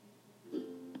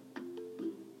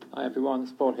Hi everyone,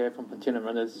 it's Paul here from Pontoon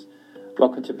Runners.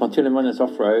 Welcome to Pontoon Runners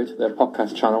Off-Road, the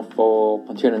podcast channel for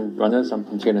Pontoon Runners and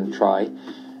Pontoon Tri.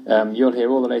 You'll hear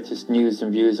all the latest news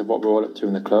and views of what we're all up to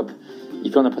in the club. If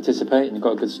you want to participate and you've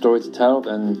got a good story to tell,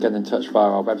 then get in touch via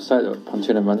our website at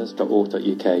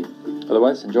pontoonrunners.org.uk.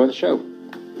 Otherwise, enjoy the show.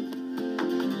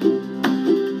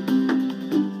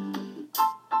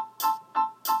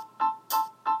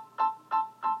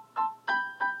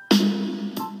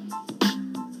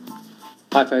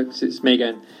 Hi folks, it's me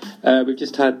again. We've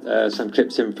just had some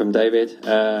clips in from David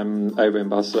over in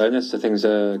Barcelona, so things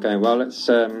are going well. Let's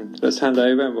hand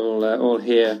over and we'll all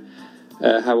hear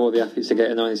how all the athletes are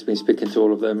getting on. He's been speaking to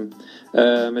all of them.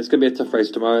 It's going to be a tough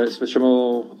race tomorrow. Let's wish them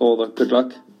all the good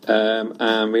luck,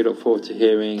 and we look forward to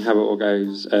hearing how it all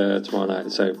goes tomorrow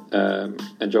night. So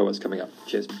enjoy what's coming up.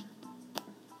 Cheers.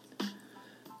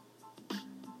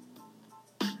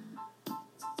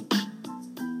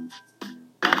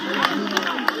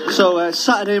 So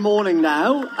Saturday morning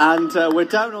now, and we're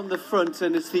down on the front,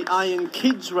 and it's the Iron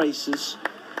Kids races,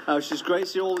 which is great.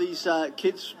 See all these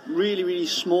kids, really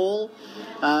small,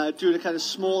 doing a kind of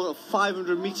small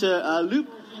 500-metre loop,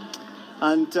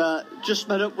 and just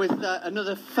met up with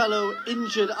another fellow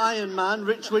injured Ironman.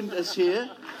 Rich Winters here.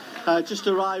 Just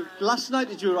arrived last night.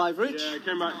 Did you arrive, Rich? Yeah, I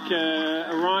came back,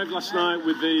 arrived last night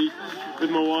with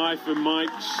my wife and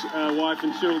Mike's wife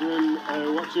and children,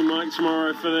 watching Mike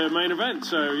tomorrow for the main event.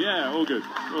 So yeah, all good.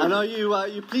 And are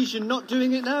you pleased you're not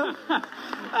doing it now?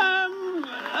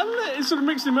 It's sort of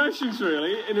mixed emotions,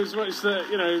 really, in as much that,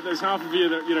 there's half of you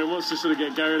that, wants to sort of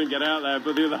get going and get out there,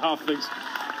 but the other half thinks,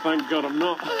 thank God I'm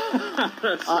not.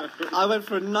 I went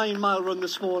for a 9-mile run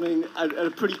this morning at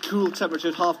a pretty cool temperature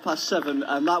at 7:30,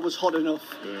 and that was hot enough.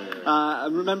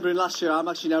 And remembering last year, I'm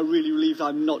actually now really relieved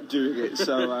I'm not doing it.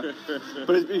 So,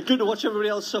 but it's good to watch everybody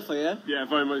else suffer, yeah? Yeah,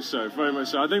 very much so, very much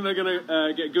so. I think they're going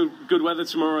to get good weather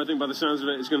tomorrow. I think by the sounds of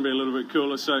it, it's going to be a little bit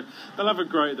cooler. So they'll have a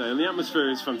great day, and the atmosphere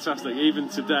is fantastic. Even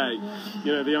today,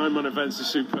 the Ironman events are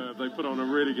superb. They put on a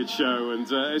really good show, and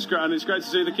it's great. And it's great to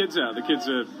see the kids out. The kids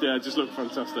just look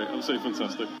fantastic. Absolutely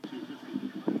fantastic.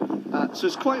 So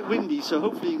it's quite windy, so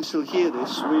hopefully you can still hear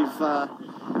this. Where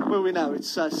are we now? It's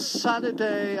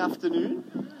Saturday afternoon.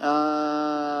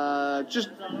 Just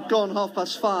gone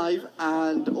 5:30,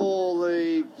 and all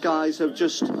the guys have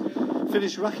just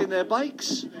finished racking their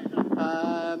bikes.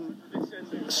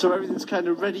 So everything's kind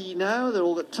of ready now. They've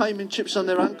all got timing chips on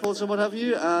their ankles and what have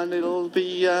you, and it'll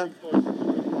be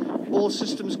all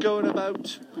systems going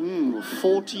about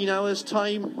 14 hours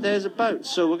time. There's about.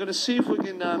 So we're going to see if we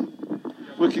can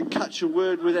catch a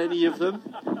word with any of them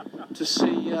to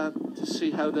see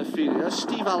how they're feeling.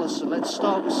 Steve Allison. Let's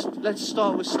start with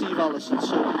Steve Allison.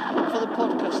 So for the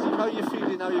podcast, Steve, how are you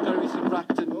feeling now? You've got everything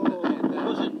racked and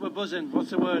We're buzzing.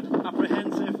 What's the word?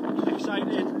 Apprehensive,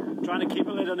 excited, trying to keep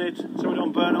a lid on it so we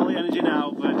don't burn all the energy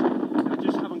now. But I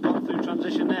just haven't gone through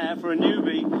transition there for a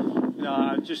newbie.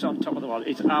 Just on top of the world.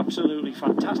 It's absolutely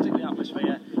fantastic, the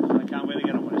atmosphere, and I can't wait to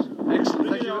get on with it. Excellent.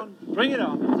 Bring it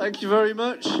on. Thank you very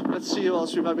much. Let's see who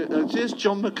else we might be. Here's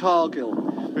John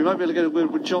McCargill. We might be able to get a word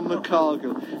with John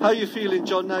McCargill. How are you feeling,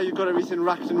 John, now you've got everything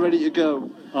racked and ready to go?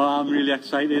 Oh, I'm really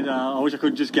excited. I wish I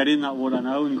could just get in that water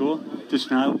now and go. Just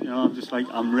now, I'm just like,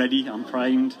 I'm ready, I'm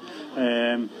primed.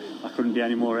 I couldn't be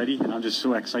any more ready, and I'm just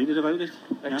so excited about it.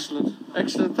 Excellent.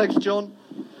 Excellent. Thank you, John.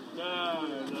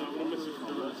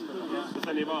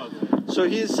 So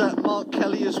here's Mark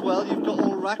Kelly as well. You've got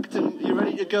all racked and you're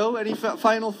ready to go. Any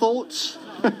final thoughts?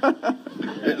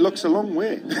 It looks a long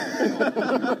way.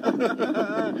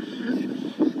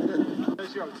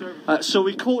 So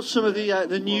we caught some of the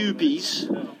newbies.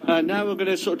 Now we're going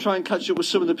to sort of try and catch up with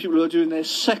some of the people who are doing their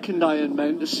second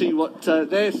Ironman to see what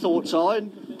their thoughts are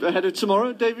ahead of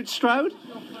tomorrow. David Stroud?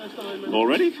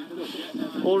 Already?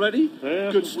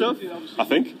 Yeah. Good stuff. I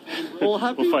think. All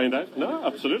happy? We'll find out. No,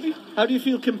 absolutely. How do you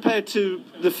feel compared to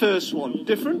the first one?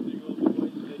 Different?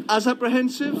 As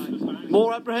apprehensive?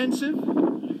 More apprehensive?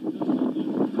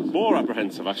 More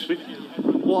apprehensive, actually.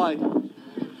 Why?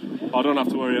 I don't have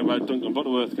to worry about Duncan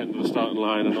Butterworth getting to the starting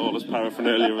line and all his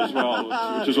paraphernalia as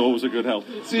well, which is always a good help.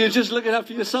 So you're just looking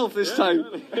after yourself this time?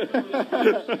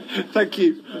 Thank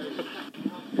you.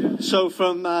 So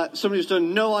from somebody who's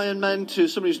done no Ironman to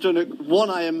somebody who's done one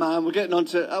Ironman, we're getting on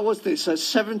to, what's this,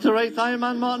 7th or 8th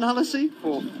Ironman, Martin Hallisey?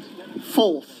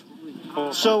 Fourth.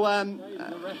 So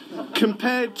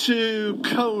compared to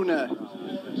Kona,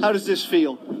 how does this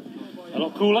feel? A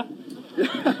lot cooler.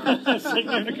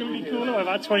 Significantly cooler. We've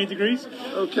had 20 degrees.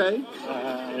 Okay.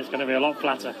 It's going to be a lot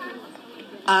flatter.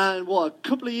 And a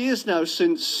couple of years now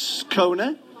since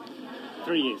Kona?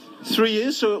 3 years. 3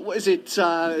 years, so what is it?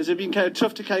 Has it been kind of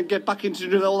tough to kind of get back into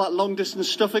doing all that long distance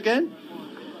stuff again?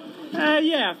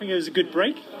 Yeah, I think it was a good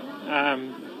break.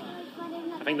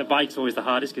 I think the bike's always the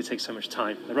hardest because it takes so much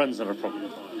time. The run's not a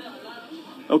problem.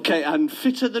 Okay, and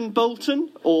fitter than Bolton,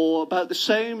 or about the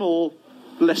same, or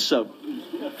less so?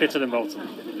 Fitter than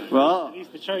Bolton. Well, At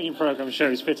least the training program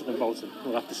shows fitter than Bolton.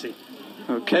 We'll have to see.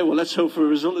 okay, well, let's hope for a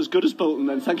result as good as Bolton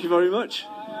then. Thank you very much.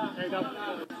 There you go.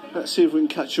 Let's see if we can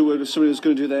catch a word with somebody who's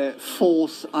going to do their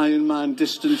 4th Ironman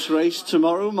distance race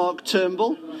tomorrow, Mark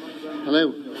Turnbull.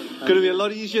 Hello. Going to be a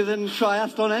lot easier than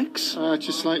Triathlon X?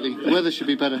 Just slightly. The weather should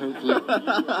be better, hopefully.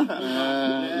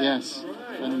 Yes.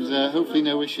 And hopefully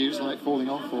no issues like falling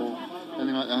off or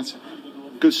anything like that.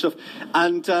 Good stuff.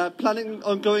 And planning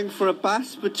on going for a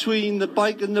bath between the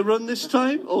bike and the run this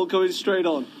time, or going straight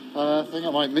on? I think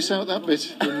I might miss out that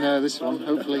bit in this one.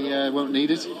 Hopefully won't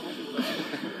need it.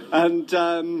 And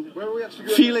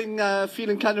feeling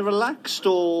kind of relaxed,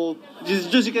 or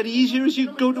does it get easier as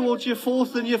you go towards your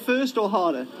 4th than your 1st, or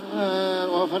harder?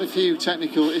 Well, I've had a few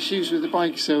technical issues with the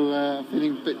bike, so I'm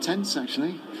feeling a bit tense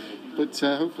actually. But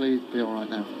hopefully it'll be all right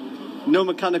now. No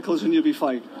mechanicals and you'll be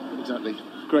fine. Exactly.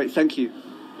 Great, thank you.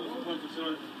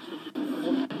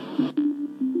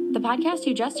 The podcast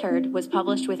you just heard was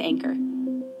published with Anchor.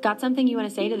 Got something you want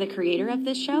to say to the creator of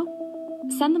this show?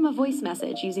 Send them a voice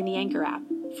message using the Anchor app,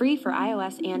 free for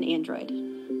iOS and Android.